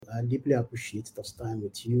I deeply appreciate this time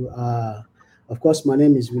with you. Of course, my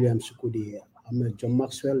name is William Chukwudi. I'm a John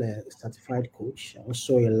Maxwell certified coach,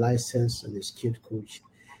 also a licensed and a skilled coach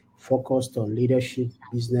focused on leadership,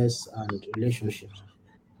 business, and relationships.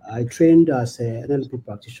 I trained as an NLP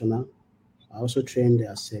practitioner. I also trained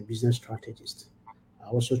as a business strategist. I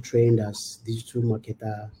also trained as digital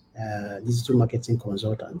marketing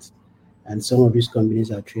consultant. And some of these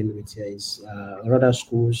companies I trained with here is other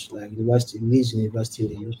schools like Leeds University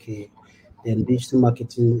in the UK, then Digital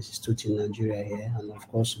Marketing Institute in Nigeria here, and of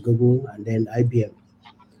course Google, and then IBM.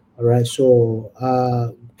 All right. So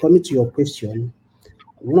coming to your question,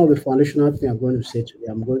 one of the foundational things I'm going to say today,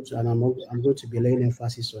 I'm going to be laying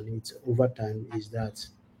emphasis on it over time, is that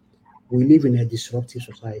we live in a disruptive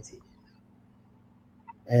society.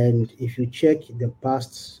 And if you check the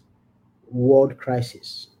past world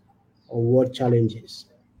crisis or world challenges,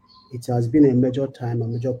 it has been a major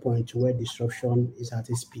point where disruption is at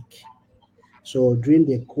its peak. So during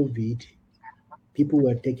the COVID, people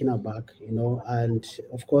were taken aback, and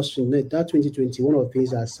of course, in that 2020, one of the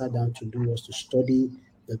things I sat down to do was to study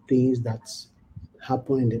the things that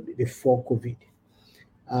happened before COVID.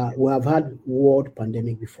 We have had world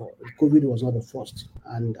pandemic before. COVID was not the first,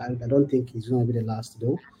 and I don't think it's going to be the last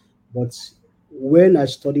though. But when I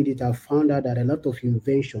studied it, I found out that a lot of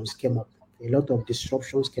inventions came up, a lot of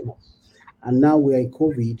disruptions came up, and now we are in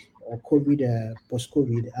COVID or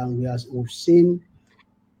post-COVID, and we've seen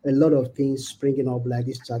a lot of things springing up like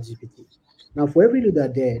this Chatgpt. Now, for every leader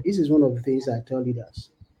there, this is one of the things I tell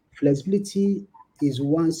leaders: flexibility is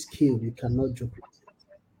one skill you cannot joke with.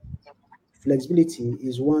 Flexibility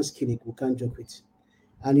is one skill we can't joke with.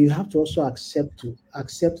 And you have to also accept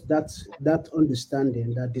that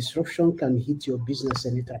understanding that disruption can hit your business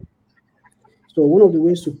anytime. So one of the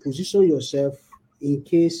ways to position yourself in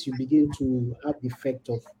case you begin to have the effect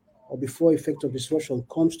of, or before effect of disruption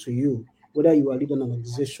comes to you, whether you are leading an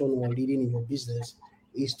organization or leading in your business,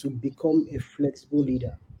 is to become a flexible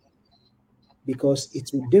leader, because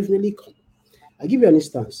it will definitely come. I'll give you an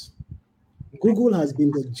instance. Google has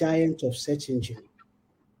been the giant of search engine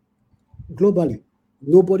globally.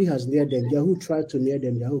 Nobody has neared them. Yahoo tried to near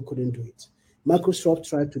them. Yahoo couldn't do it. Microsoft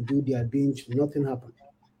tried to do their binge. Nothing happened.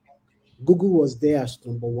 Google was there as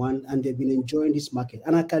number one, and they've been enjoying this market.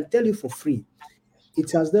 And I can tell you for free,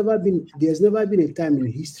 there's never been a time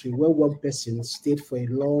in history where one person stayed for a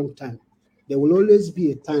long time. There will always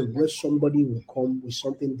be a time where somebody will come with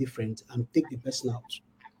something different and take the person out.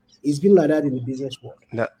 It's been like that in the business world.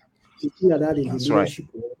 It's been like that in the leadership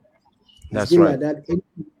world. It's been like that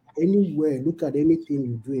anywhere. Look at anything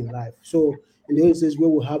you do in life. So in those days where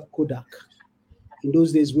we have Kodak, in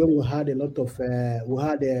those days when we had a lot of,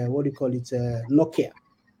 Nokia,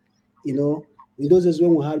 in those days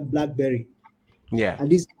when we had BlackBerry. Yeah. And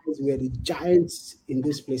these guys were the giants in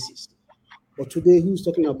these places. But today, who's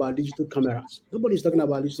talking about digital cameras? Nobody's talking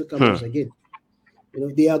about digital cameras again.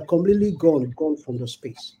 They are completely gone from the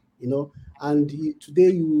space. And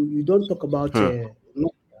today you don't talk about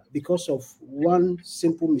because of one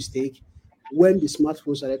simple mistake. When the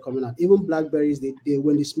smartphones started coming out, even Blackberries,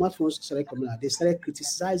 when the smartphones started coming out, they started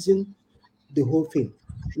criticizing the whole thing.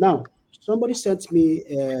 Now, somebody sent me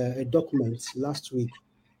a document last week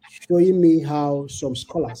showing me how some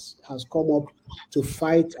scholars has come up to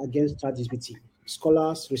fight against ChatGPT.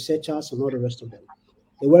 Scholars, researchers, and all the rest of them.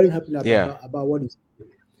 They weren't happy about what is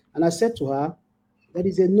happening. And I said to her, that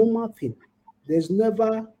is a normal thing. There's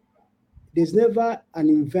never an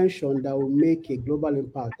invention that will make a global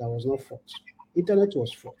impact that was not fought. Internet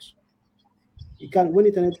was fought. When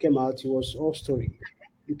internet came out, it was all story.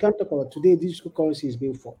 You can't talk about today. Digital currency is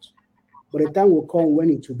being fought, but the time will come when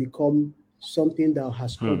it will become something that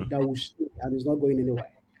has come, that will stay and is not going anywhere.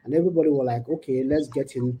 And everybody will like, okay, let's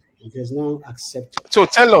get in. It is now accepted. So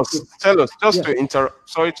tell us, just to interrupt.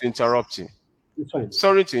 Sorry to interrupt you. It's fine.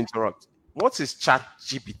 Sorry to interrupt. What is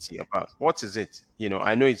Chatgpt about? What is it?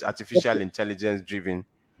 I know it's artificial intelligence driven,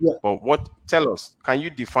 but tell us, can you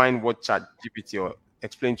define what Chatgpt, or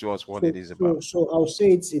explain to us what it is about? So I'll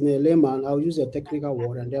say it in a layman, I'll use a technical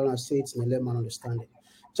word, and then I'll say it in a layman understanding.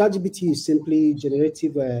 Chatgpt is simply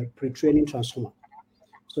generative pre-training transformer.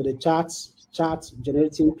 So the chat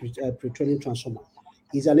generating pre-training transformer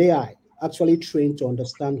is an AI actually trained to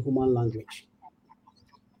understand human language.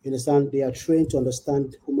 You understand? They are trained to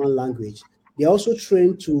understand human language. They are also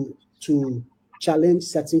trained to challenge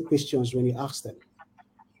certain questions when you ask them,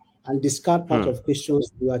 and discard part of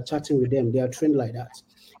questions you are chatting with them. They are trained like that.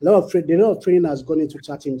 A lot of training has gone into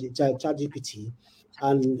ChatGPT,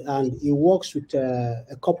 and it works with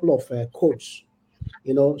a couple of codes.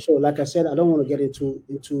 So like I said, I don't want to get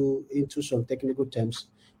into some technical terms,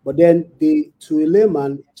 But then to a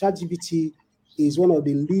layman, Chatgpt is one of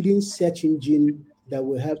the leading search engine that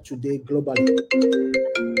we have today globally.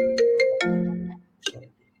 Sorry.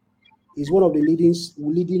 Is one of the leading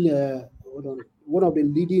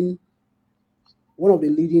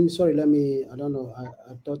sorry, let me, I don't know, I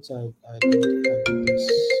thought I did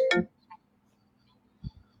this.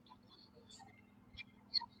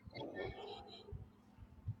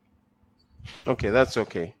 Okay, that's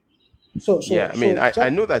okay. So I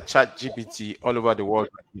know that Chatgpt all over the world.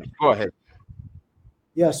 Go ahead.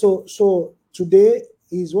 Yeah, so today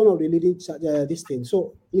is one of the leading this thing.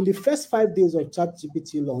 So in the first 5 days of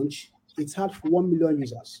Chatgpt launch, it had 1 million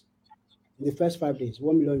users. In the first 5 days,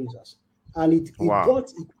 1 million users, and it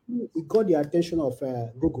got the attention of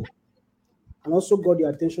Google, and also got the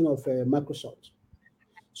attention of Microsoft.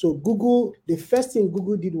 So Google, the first thing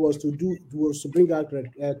Google did was to bring out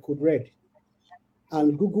Code Red,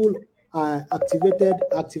 and Google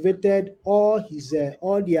activated all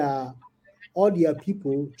their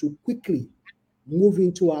people to quickly move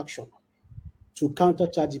into action to counter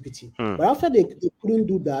Chatgpt. But after they couldn't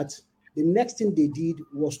do that, the next thing they did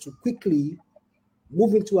was to quickly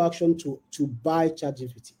move into action to buy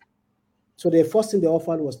Chatgpt. So the first thing they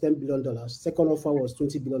offered was $10 billion. Second offer was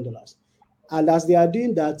 $20 billion. And as they are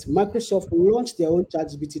doing that, Microsoft launched their own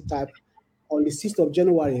Chatgpt type on the 6th of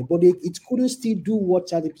January, but it couldn't still do what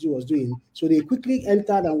Chatgpt was doing. So they quickly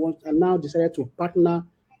entered and now decided to partner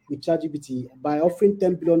with Chatgpt by offering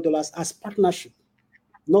 $10 billion as partnership,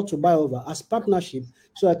 not to buy over, as partnership,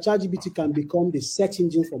 so that Chatgpt can become the search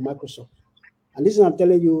engine for Microsoft. And this is, I'm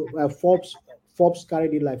telling you, Forbes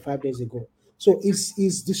carried it like 5 days ago. So it's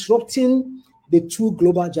disrupting the two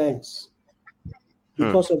global giants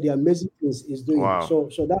because of the amazing things it's doing. Wow. So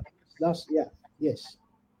that's yeah, yes.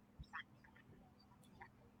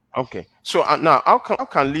 Okay. So now, how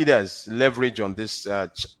can leaders leverage on this,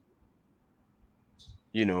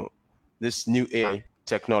 this new AI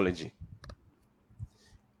technology?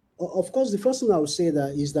 Of course, the first thing I would say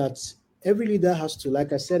is that every leader has to,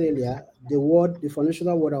 like I said earlier, the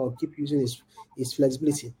foundational word I will keep using is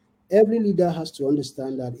flexibility. Every leader has to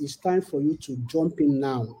understand that it's time for you to jump in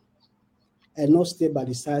now and not stay by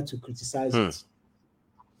the side to criticize it.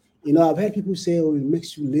 I've heard people say, oh, it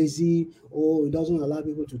makes you lazy, oh, it doesn't allow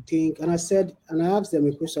people to think. And I asked them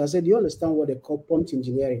a question. I said, do you understand what they call prompt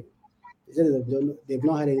engineering? They said they've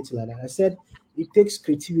not had anything like that. I said, it takes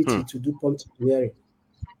creativity to do prompt engineering.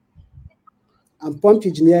 And prompt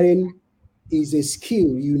engineering is a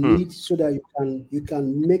skill you need so that you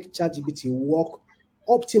can make Chatgpt work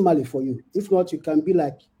optimally for you. If not, you can be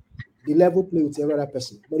like the level play with every other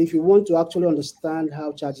person. But if you want to actually understand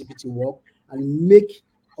how Chatgpt works and make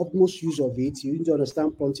utmost use of it, you need to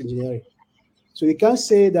understand prompt engineering. So you can't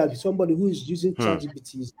say that somebody who is using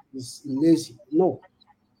Chatgpt is lazy. No,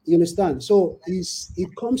 you understand. So it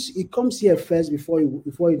comes here first before you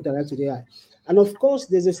interact with AI. And of course,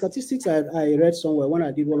 there's a statistics I read somewhere when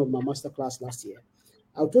I did one of my masterclass last year.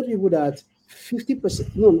 I told people that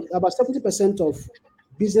 50%, no, about 70% of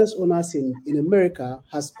business owners in America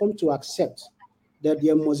has come to accept that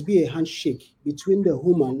there must be a handshake between the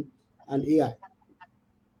human and AI.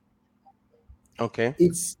 Okay.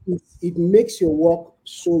 It makes your work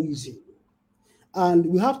so easy. And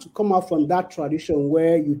we have to come out from that tradition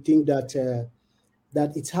where you think that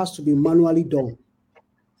it has to be manually done.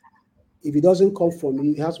 If it doesn't come from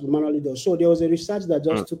you, it has to be manually done. So there was a research that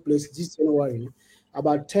just took place this January.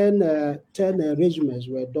 About 10 resumes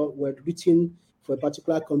were written for a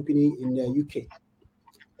particular company in the UK.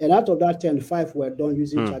 And out of that 10, 5 were done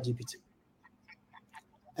using Chatgpt.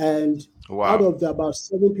 And out of the about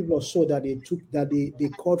 7 people or so that they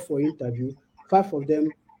called for interview, 5 of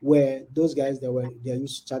them were those guys that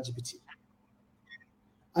used Chatgpt.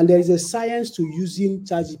 And there is a science to using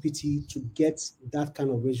Chatgpt to get that kind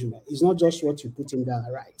of resume. It's not just what you put in there,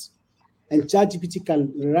 right? And Chatgpt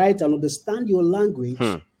can write and understand your language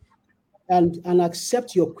and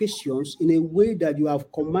accept your questions in a way that you have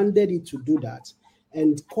commanded it to do that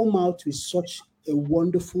and come out with such a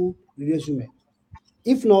wonderful resume.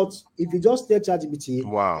 If not, if you just tell Chatgpt,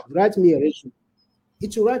 write me a resume,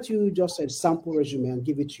 it will write you just a sample resume and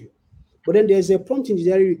give it to you. But then there's a prompt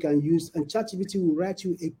engineering you can use, and Chatgpt will write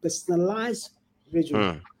you a personalized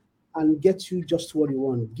resume and get you just what you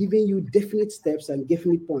want, giving you definite steps and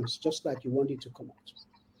definite points, just like you want it to come out.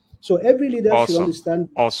 So every leader should understand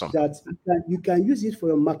that you can use it for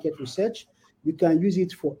your market research. You can use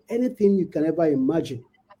it for anything you can ever imagine.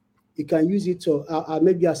 You can use it to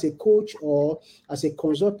maybe as a coach or as a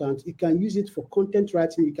consultant. You can use it for content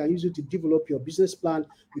writing. You can use it to develop your business plan.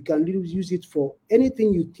 You can use it for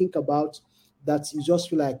anything you think about that you just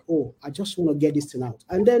feel like, oh, I just want to get this thing out.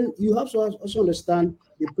 And then you have to also understand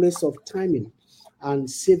the place of timing and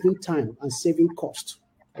saving time and saving cost.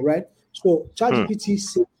 All right. So Chatgpt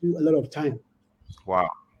saves you a lot of time. Wow.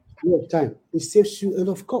 A lot of time. It saves you a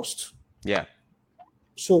lot of cost. Yeah.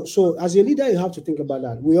 So as a leader, you have to think about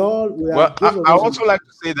that. We are Well, those of I us. also like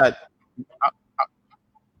to say that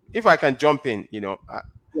if I can jump in,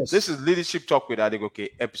 Yes. this is Leadership Talk with Adegoke,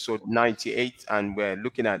 episode 98, and we're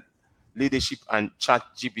looking at leadership and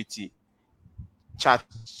ChatGPT.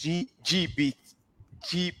 ChatGPT.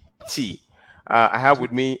 I have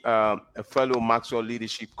with me a fellow Maxwell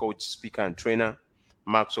Leadership Coach, speaker, and trainer,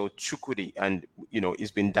 Maxwell Chukwudi, and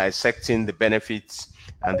he's been dissecting the benefits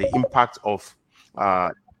and the impact of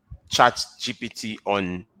ChatGPT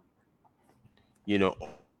on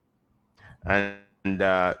and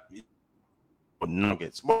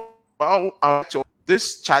nuggets. But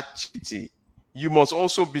this ChatGPT, you must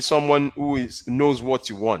also be someone who knows what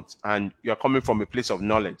you want, and you're coming from a place of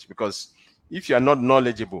knowledge. Because if you are not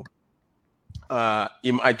knowledgeable,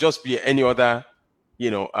 it might just be any other,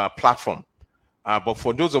 platform. But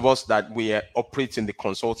for those of us that we operate in the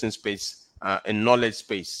consulting space and knowledge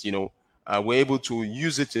space, we're able to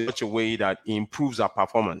use it in such a way that it improves our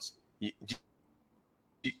performance.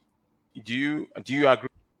 Do you agree?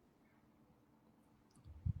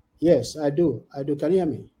 Yes, I do. I do. Can you hear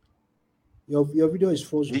me? Your video is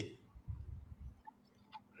frozen.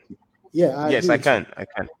 Yeah, I yes, agree I with can. you. I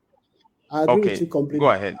can. I agree Okay, with you completely.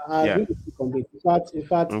 go ahead. I Yeah. agree with you completely. In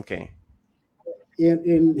fact, Okay.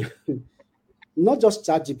 in not just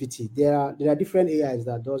ChatGPT, there are different AIs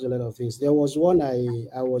that does a lot of things. There was one I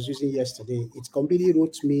was using yesterday. It completely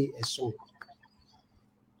wrote me a song.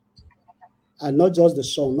 And not just the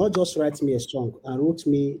song, not just write me a song, and wrote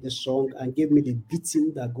me the song and gave me the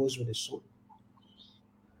beating that goes with the song.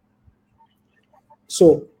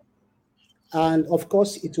 So, and of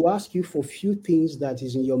course, it will ask you for few things that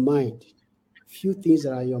is in your mind, few things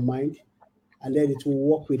that are in your mind, and then it will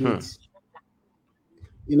work with it.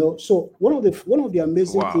 So one of the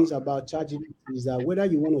amazing things about ChatGPT is that whether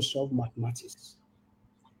you want to solve mathematics,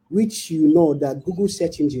 which that Google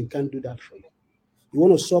search engine can't do that for you. You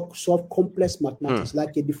want to solve complex mathematics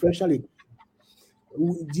like a differential equation.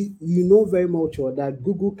 You know very much that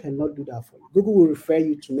Google cannot do that for you. Google will refer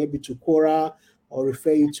you to maybe to Quora or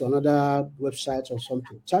refer you to another website or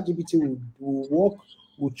something. ChatGPT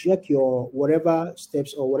will check your whatever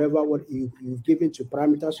steps or whatever what you've given to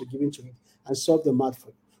parameters you've given to it and solve the math for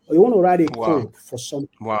you. Or you want to write a code for something.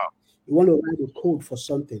 You want to write a code for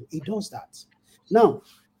something. It does that. Now,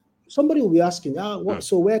 somebody will be asking,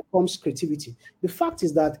 so where comes creativity? The fact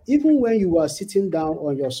is that even when you are sitting down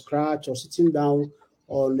on your Scratch or sitting down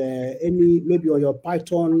on maybe on your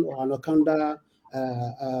Python or Anaconda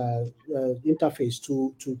interface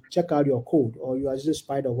to check out your code, or you are using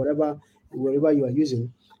Spider, wherever you are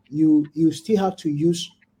using, you still have to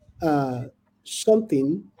use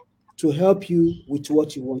something to help you with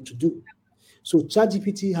what you want to do. So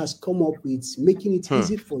ChatGPT has come up with making it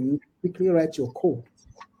easy for you to quickly write your code.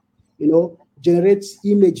 Generates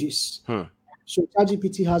images. So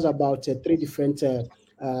ChatGPT has about 3 different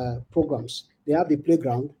programs. They have the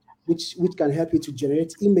playground, which can help you to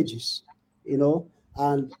generate images,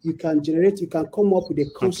 and you can come up with a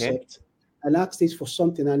concept and ask it for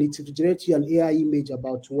something, and it will generate you an AI image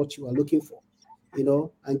about what you are looking for,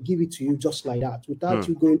 and give it to you just like that, without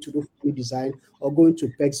you going to do design or going to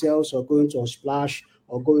Pexels or going to Unsplash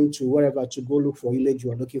or going to wherever to go look for image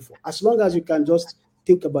you are looking for. As long as you can just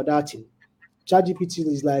think about that thing. ChatGPT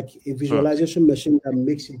is like a visualization machine that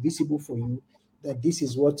makes it visible for you that this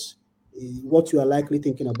is what you are likely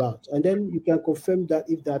thinking about, and then you can confirm that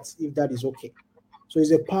if that is okay. So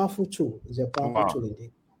it's a powerful tool. It's a powerful tool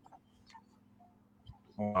indeed.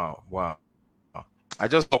 Wow. I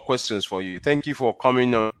just got questions for you. Thank you for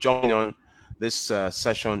coming on, joining on this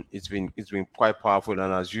session. It's been quite powerful,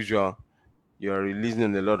 and as usual, you're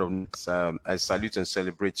releasing a lot of notes. I salute and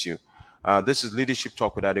celebrate you. This is Leadership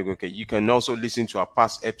Talk with Adegoke. You can also listen to our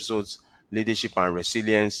past episodes, Leadership and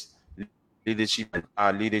Resilience, Leadership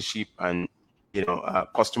and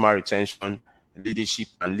customer retention, Leadership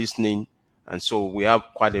and Listening. And so we have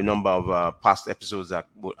quite a number of past episodes that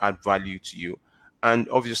will add value to you. And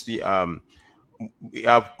obviously, we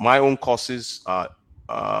have my own courses, our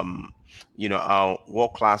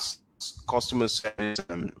world-class customer service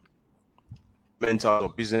and mental or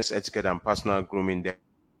business etiquette and personal grooming. There,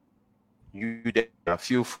 you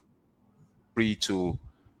feel free to,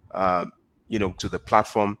 to the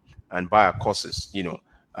platform and buy our courses.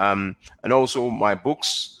 And also my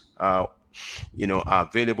books. are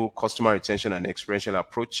available: customer retention and experiential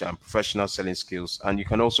approach and professional selling skills. And you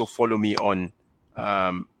can also follow me on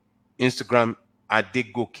Instagram at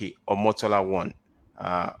Adegoke Omotola1.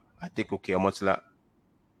 Adegoke Omotola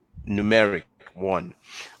numeric 1.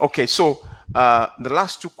 Okay, so the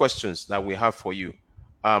last 2 questions that we have for you.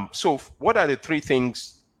 So what are the 3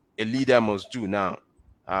 things a leader must do now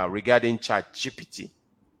regarding Chatgpt?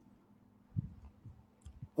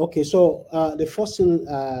 Okay, so the first thing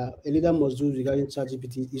a leader must do regarding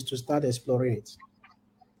Chatgpt is to start exploring it.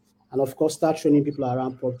 And of course, start training people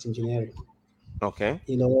around prompt engineering. Okay.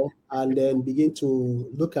 And then begin to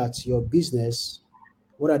look at your business.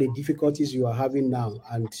 What are the difficulties you are having now?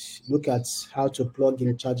 And look at how to plug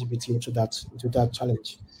in Chatgpt into that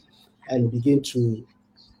challenge and begin to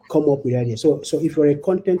come up with ideas. So if you're a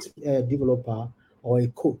content developer or a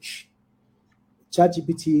coach,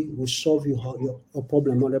 Chatgpt will solve your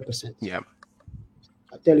problem 100%. Yeah.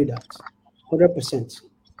 I tell you that 100%.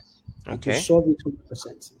 Okay. It will solve it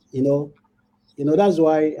 100%. That's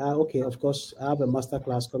why. Okay, of course, I have a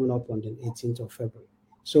masterclass coming up on the 18th of February.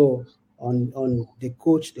 So on the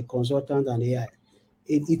coach, the consultant, and AI,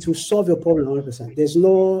 it will solve your problem 100%.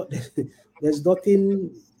 There's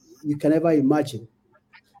nothing you can ever imagine.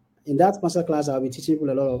 In that masterclass, I'll be teaching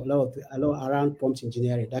people a lot around prompt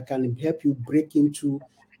engineering that can help you break into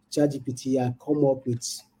ChatGPT and come up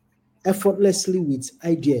with effortlessly with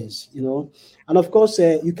ideas, And of course,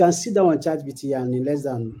 you can sit down on ChatGPT and in less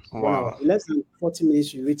than 1 hour, in less than 40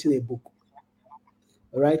 minutes, you've written a book.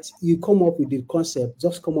 All right, you come up with the concept,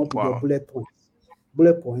 just come up with your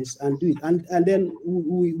bullet points, and do it, and then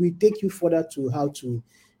we take you further to how to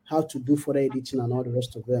do further editing and all the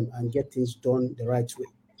rest of them and get things done the right way.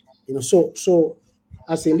 So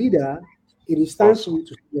as a leader, it is time for you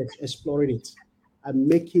to explore it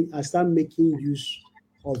and start making use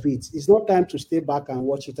of it. It's not time to stay back and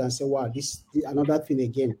watch it and say, wow, this another thing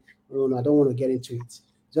again. No, I don't want to get into it.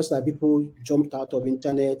 Just like people jumped out of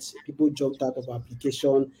internet, people jumped out of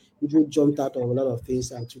application, people jumped out of a lot of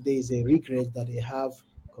things, and today is a regret that they have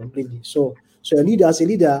completely. So as a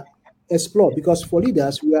leader, explore, because for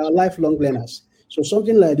leaders, we are lifelong learners. So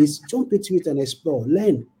something like this, jump into it and explore,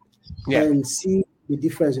 learn, and see the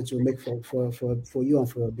difference it will make for you and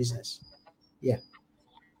for your business. Yeah.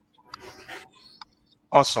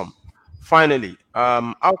 Awesome. Finally,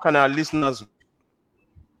 how can our listeners,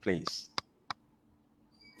 please?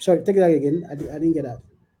 Sorry, take that again. I didn't get that.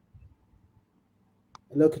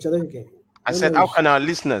 Hello, okay. I said, how can our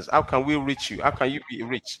listeners, how can we reach you? How can you be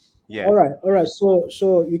reached? Yeah. All right.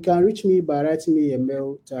 So you can reach me by writing me a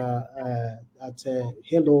mail at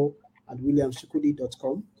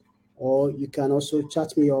hello@williamchukwudi.com, or you can also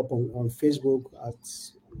chat me up on Facebook at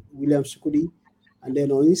William Chukwudi, and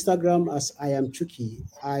then on Instagram as I am Chuki,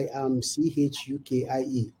 I am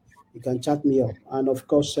CHUKIE. You can chat me up, and of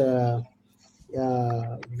course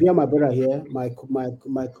via my brother here, my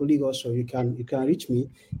colleague also, you can reach me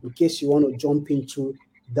in case you want to jump into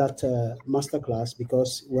that masterclass,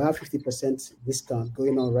 because we have 50% discount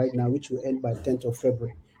going on right now, which will end by 10th of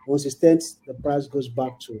February. Once it's 10th, the price goes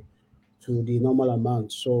back to the normal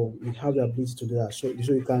amount. So you have the ability to do that. So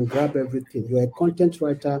you can grab everything. You're a content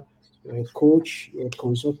writer, you're a coach, you're a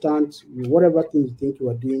consultant, whatever thing you think you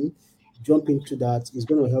are doing, jump into that. It's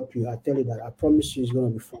going to help you. I tell you that. I promise you it's going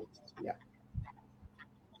to be fun. Yeah.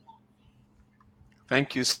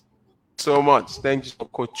 Thank you so much. Thank you for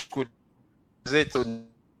Coach Chukwudi.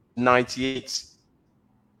 98.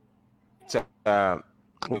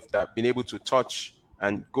 We've been able to touch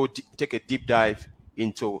and take a deep dive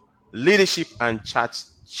into leadership and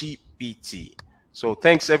Chatgpt. So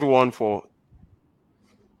thanks everyone for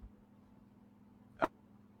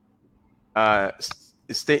wow.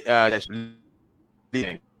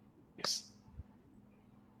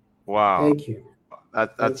 Thank you.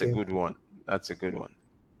 That's a good one. That's a good one.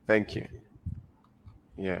 Thank you.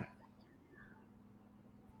 Yeah.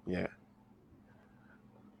 Yeah.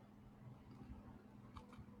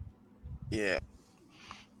 Yeah.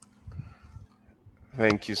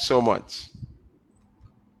 Thank you so much.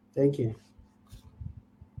 Thank you.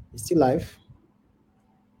 It's still live.